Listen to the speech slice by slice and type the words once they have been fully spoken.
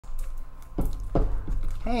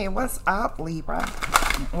Hey, what's up, Libra?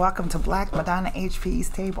 Welcome to Black Madonna HP's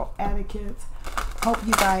Table Etiquettes. Hope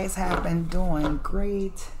you guys have been doing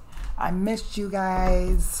great. I missed you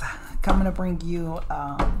guys. Coming to bring you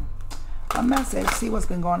a message. See what's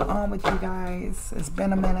been going on with you guys. It's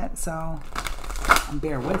been a minute, so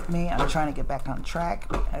bear with me. I'm trying to get back on track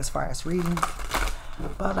as far as reading.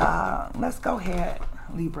 But let's go ahead,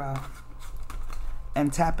 Libra,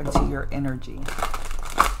 and tap into your energy.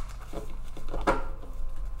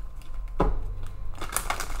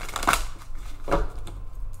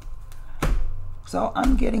 So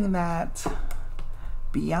I'm getting that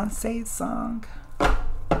Beyonce song,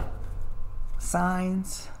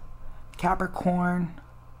 signs, Capricorn,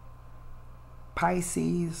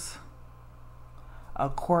 Pisces,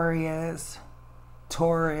 Aquarius,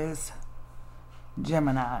 Taurus,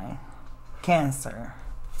 Gemini, Cancer.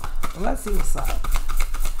 Well, let's see what's up.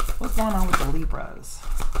 What's going on with the Libras?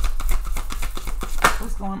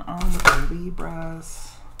 What's going on with the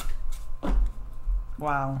Libras?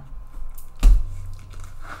 Wow.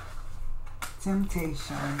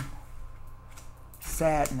 Temptation,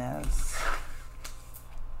 sadness,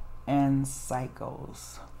 and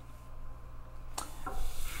cycles.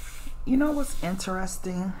 You know what's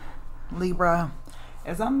interesting, Libra,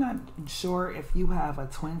 is I'm not sure if you have a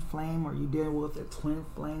twin flame or you deal with a twin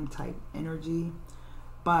flame type energy,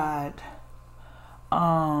 but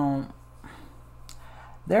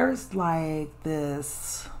there's like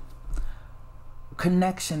this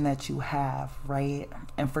connection that you have, right?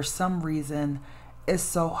 And for some reason it's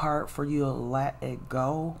so hard for you to let it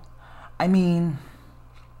go. I mean,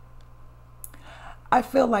 I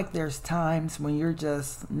feel like there's times when you're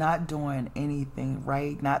just not doing anything,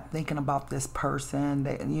 right? Not thinking about this person,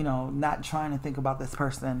 that, you know, not trying to think about this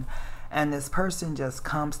person, and this person just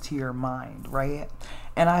comes to your mind, right?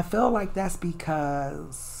 And I feel like that's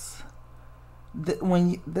because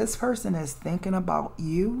when this person is thinking about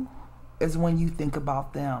you is when you think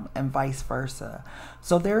about them, and vice versa.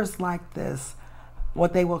 So there's like this,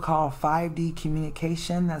 what they will call 5D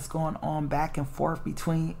communication that's going on back and forth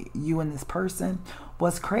between you and this person.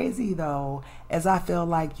 What's crazy though is I feel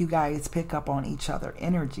like you guys pick up on each other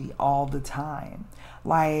energy all the time.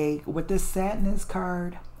 Like with this sadness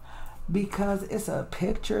card, because it's a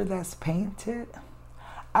picture that's painted,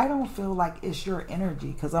 I don't feel like it's your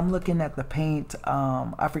energy, because I'm looking at the paint,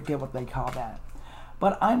 I forget what they call that.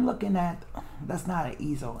 But I'm looking at, that's not an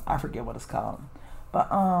easel, I forget what it's called.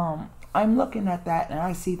 But I'm looking at that and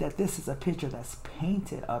I see that this is a picture that's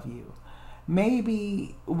painted of you.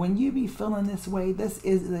 Maybe when you be feeling this way, this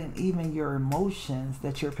isn't even your emotions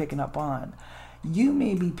that you're picking up on. You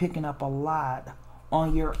may be picking up a lot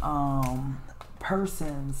on your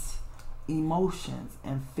person's emotions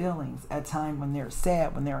and feelings at times, when they're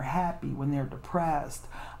sad, when they're happy, when they're depressed,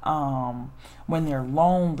 when they're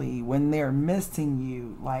lonely, when they're missing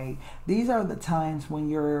you. Like, these are the times when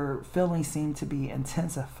your feelings seem to be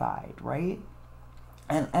intensified, right?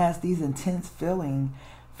 And as these intense feelings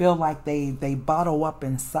feel like they bottle up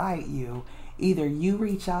inside you, either you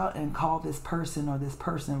reach out and call this person, or this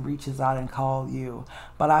person reaches out and call you.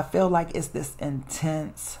 But I feel like it's this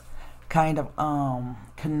intense kind of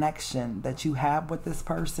connection that you have with this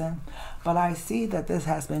person. But I see that this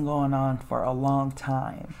has been going on for a long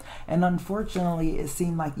time, and unfortunately it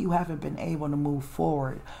seemed like you haven't been able to move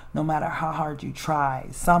forward. No matter how hard you try,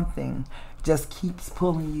 something just keeps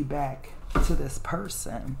pulling you back to this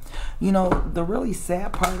person. You know, the really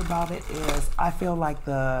sad part about it is I feel like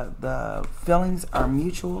the feelings are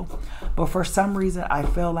mutual, but for some reason I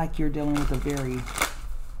feel like you're dealing with a very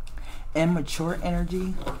immature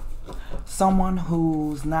energy. Someone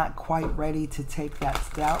who's not quite ready to take that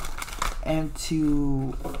step and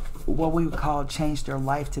to what we would call change their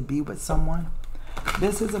life to be with someone.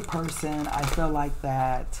 This is a person I feel like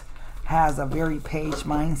that has a very page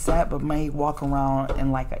mindset, but may walk around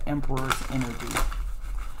in like an emperor's energy.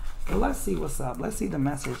 But let's see what's up. Let's see the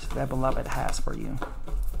message that beloved has for you.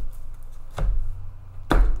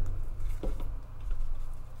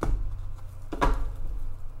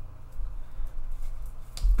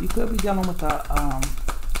 You could be dealing with a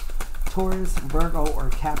Taurus, Virgo, or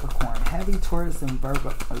Capricorn. Heavy Taurus and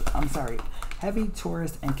Virgo, I'm sorry, heavy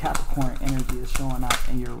Taurus and Capricorn energy is showing up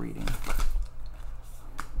in your reading.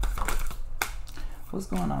 What's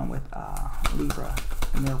going on with Libra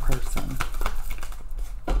and their person?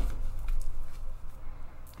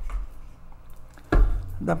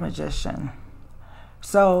 The Magician.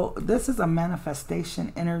 So this is a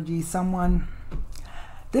manifestation energy.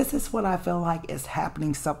 This is what I feel like is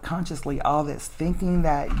happening subconsciously. All this thinking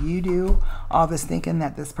that you do, all this thinking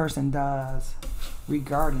that this person does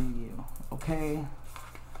regarding you, okay?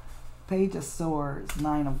 Page of Swords,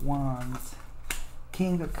 Nine of Wands,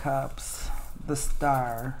 King of Cups, the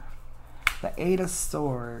Star, the Eight of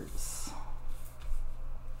Swords,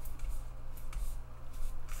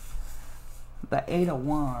 the Eight of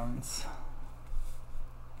Wands.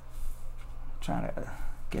 I'm trying to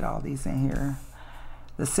get all these in here.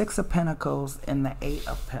 The Six of Pentacles and the Eight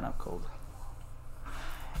of Pentacles.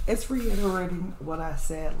 It's reiterating what I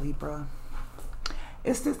said, Libra.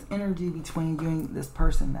 It's this energy between you and this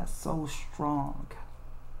person that's so strong.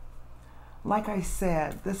 Like I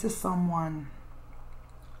said, this is someone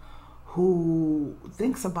who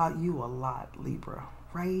thinks about you a lot, Libra,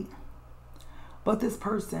 right? But this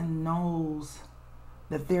person knows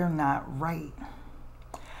that they're not right.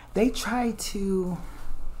 They try to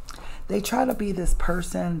be this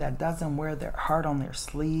person that doesn't wear their heart on their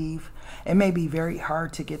sleeve. It may be very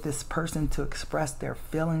hard to get this person to express their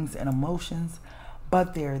feelings and emotions,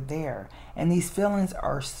 but they're there. And these feelings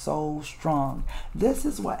are so strong. This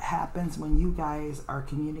is what happens when you guys are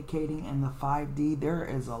communicating in the 5D. There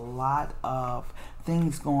is a lot of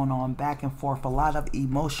things going on back and forth, a lot of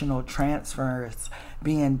emotional transfers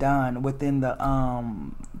being done within the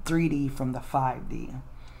 3D from the 5D.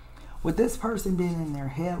 With this person being in their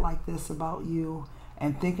head like this about you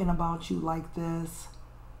and thinking about you like this,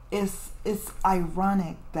 it's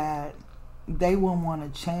ironic that they will want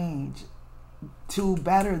to change to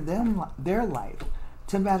better their life,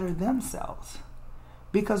 to better themselves.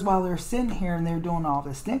 Because while they're sitting here and they're doing all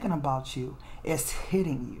this thinking about you, it's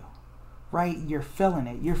hitting you, right? You're feeling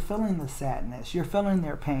it. You're feeling the sadness. You're feeling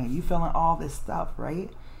their pain. You're feeling all this stuff,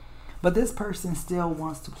 right? But this person still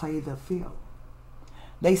wants to play the field.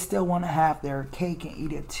 They still want to have their cake and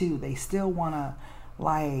eat it too. They still want to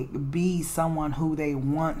be someone who they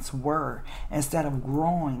once were, instead of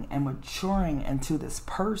growing and maturing into this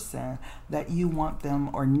person that you want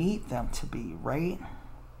them or need them to be, right?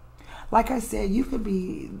 Like I said, you could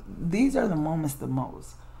be, these are the moments the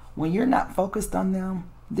most. When you're not focused on them,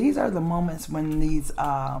 these are the moments when these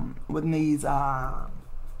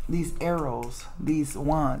arrows, these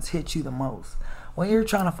wands hit you the most. When you're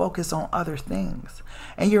trying to focus on other things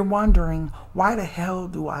and you're wondering, why the hell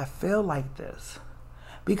do I feel like this?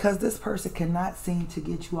 Because this person cannot seem to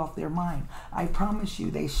get you off their mind. I promise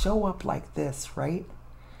you, they show up like this, right?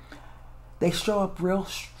 They show up real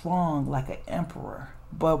strong like an emperor,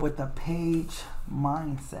 but with a page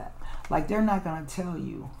mindset. Like, they're not going to tell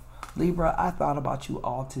you, Libra, I thought about you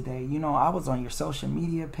all today. You know, I was on your social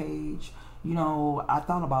media page. You know, I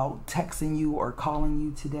thought about texting you or calling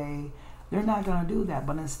you today. They're not going to do that.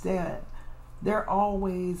 But instead, they're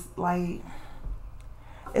always like,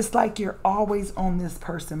 it's like you're always on this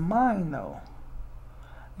person's mind, though.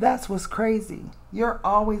 That's what's crazy. You're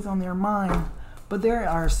always on their mind, but they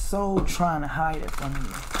are so trying to hide it from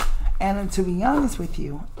you. And to be honest with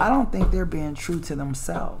you, I don't think they're being true to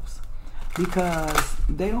themselves, because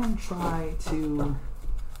they don't try to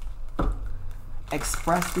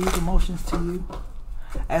express these emotions to you.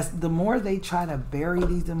 As the more they try to bury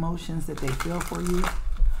these emotions that they feel for you,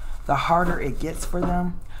 the harder it gets for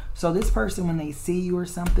them. So this person, when they see you or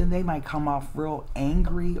something, they might come off real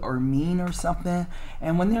angry or mean or something.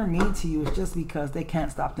 And when they're mean to you, it's just because they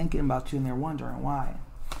can't stop thinking about you and they're wondering why.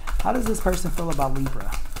 How does this person feel about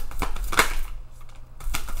Libra?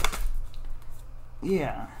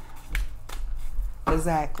 Yeah,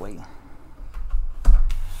 exactly.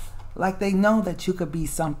 Like, they know that you could be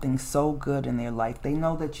something so good in their life. They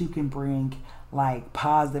know that you can bring like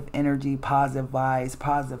positive energy, positive vibes,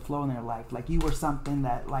 positive flow in their life. Like, you were something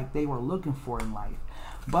that like they were looking for in life.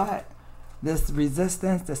 But this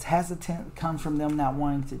resistance, this hesitance comes from them not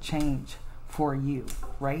wanting to change for you,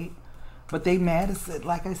 right? But they mad as it,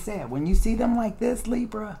 like I said, when you see them like this,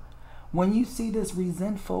 Libra, when you see this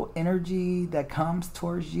resentful energy that comes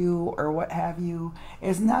towards you or what have you,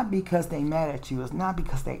 it's not because they mad at you. It's not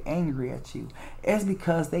because they angry at you. It's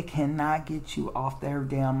because they cannot get you off their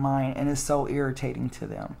damn mind, and it's so irritating to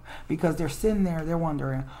them. Because they're sitting there, they're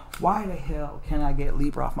wondering, why the hell can I get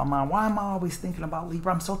Libra off my mind? Why am I always thinking about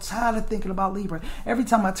Libra? I'm so tired of thinking about Libra. Every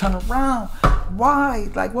time I turn around, why?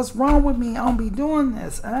 Like, what's wrong with me? I don't be doing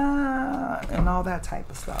this. And all that type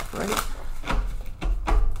of stuff, right?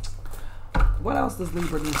 What else does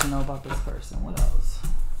Libra need to know about this person? What else?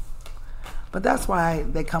 But that's why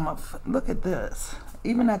they come up. Look at this.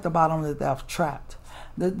 Even at the bottom of the death, trapped.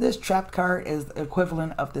 This trapped card is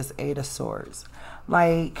equivalent of this Eight of Swords.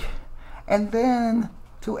 Like, and then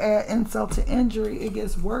to add insult to injury, it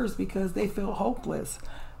gets worse because they feel hopeless.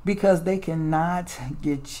 Because they cannot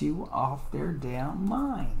get you off their damn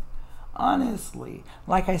mind. Honestly.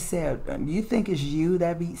 Like I said, you think it's you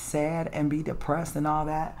that be sad and be depressed and all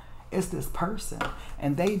that? It's this person,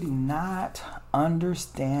 and they do not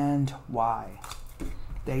understand why.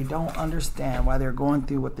 They don't understand why they're going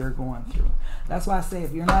through what they're going through. That's why I say,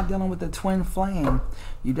 if you're not dealing with the twin flame,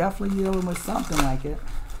 you definitely dealing with something like it.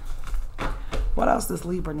 What else does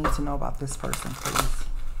Libra need to know about this person, please?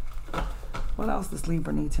 What else does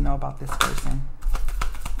Libra need to know about this person?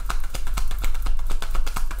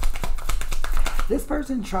 This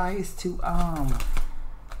person tries to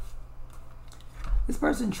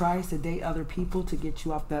date other people to get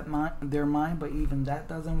you off their mind, but even that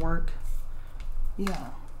doesn't work. Yeah,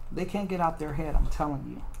 they can't get out their head, I'm telling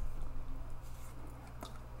you.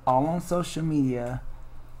 All on social media.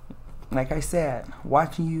 Like I said,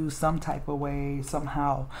 watching you some type of way,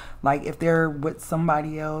 somehow. Like if they're with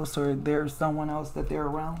somebody else or there's someone else that they're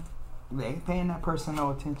around, they ain't paying that person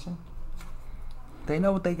no attention. They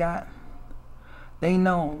know what they got. They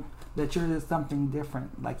know that you're just something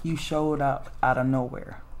different. Like you showed up out of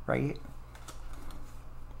nowhere, right?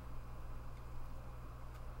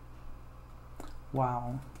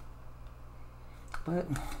 Wow. But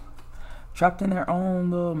trapped in their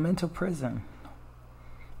own little mental prison.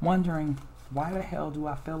 Wondering, why the hell do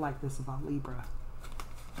I feel like this about Libra?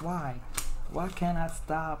 Why? Why can't I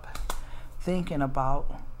stop thinking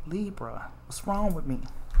about Libra? What's wrong with me?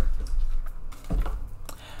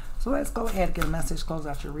 So let's go ahead and get a message. Close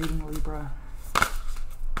out your reading, Libra.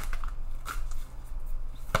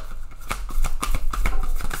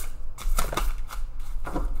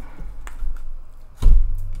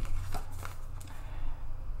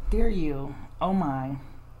 Dear you, oh my,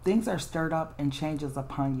 things are stirred up and changes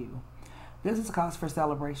upon you. This is cause for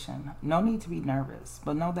celebration. No need to be nervous,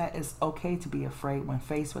 but know that it's okay to be afraid when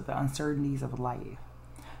faced with the uncertainties of life.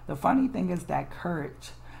 The funny thing is that courage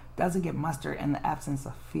doesn't get mustered in the absence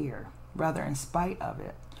of fear, rather in spite of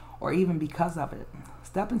it, or even because of it.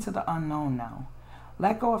 Step into the unknown now.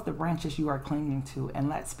 Let go of the branches you are clinging to and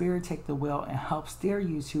let Spirit take the wheel and help steer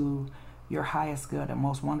you to your highest good and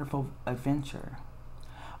most wonderful adventure.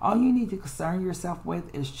 All you need to concern yourself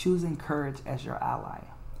with is choosing courage as your ally.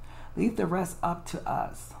 Leave the rest up to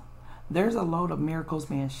us. There's a load of miracles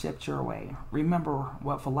being shipped your way. Remember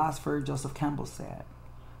what philosopher Joseph Campbell said.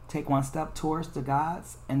 Take one step towards the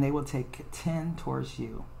gods, and they will take 10 towards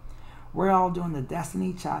you. We're all doing the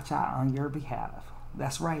destiny cha-cha on your behalf.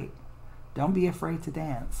 That's right. Don't be afraid to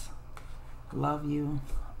dance. Love you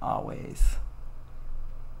always.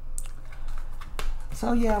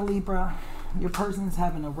 So yeah, Libra, your person's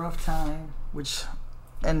having a rough time, which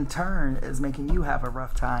in turn is making you have a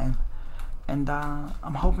rough time. And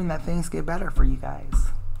I'm hoping that things get better for you guys.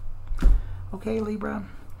 Okay, Libra?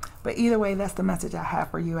 But either way, that's the message I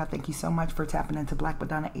have for you. I thank you so much for tapping into Black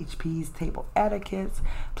Madonna HP's Table Etiquettes.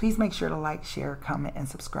 Please make sure to like, share, comment, and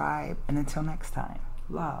subscribe. And until next time,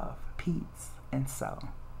 love, peace, and so.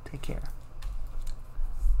 Take care.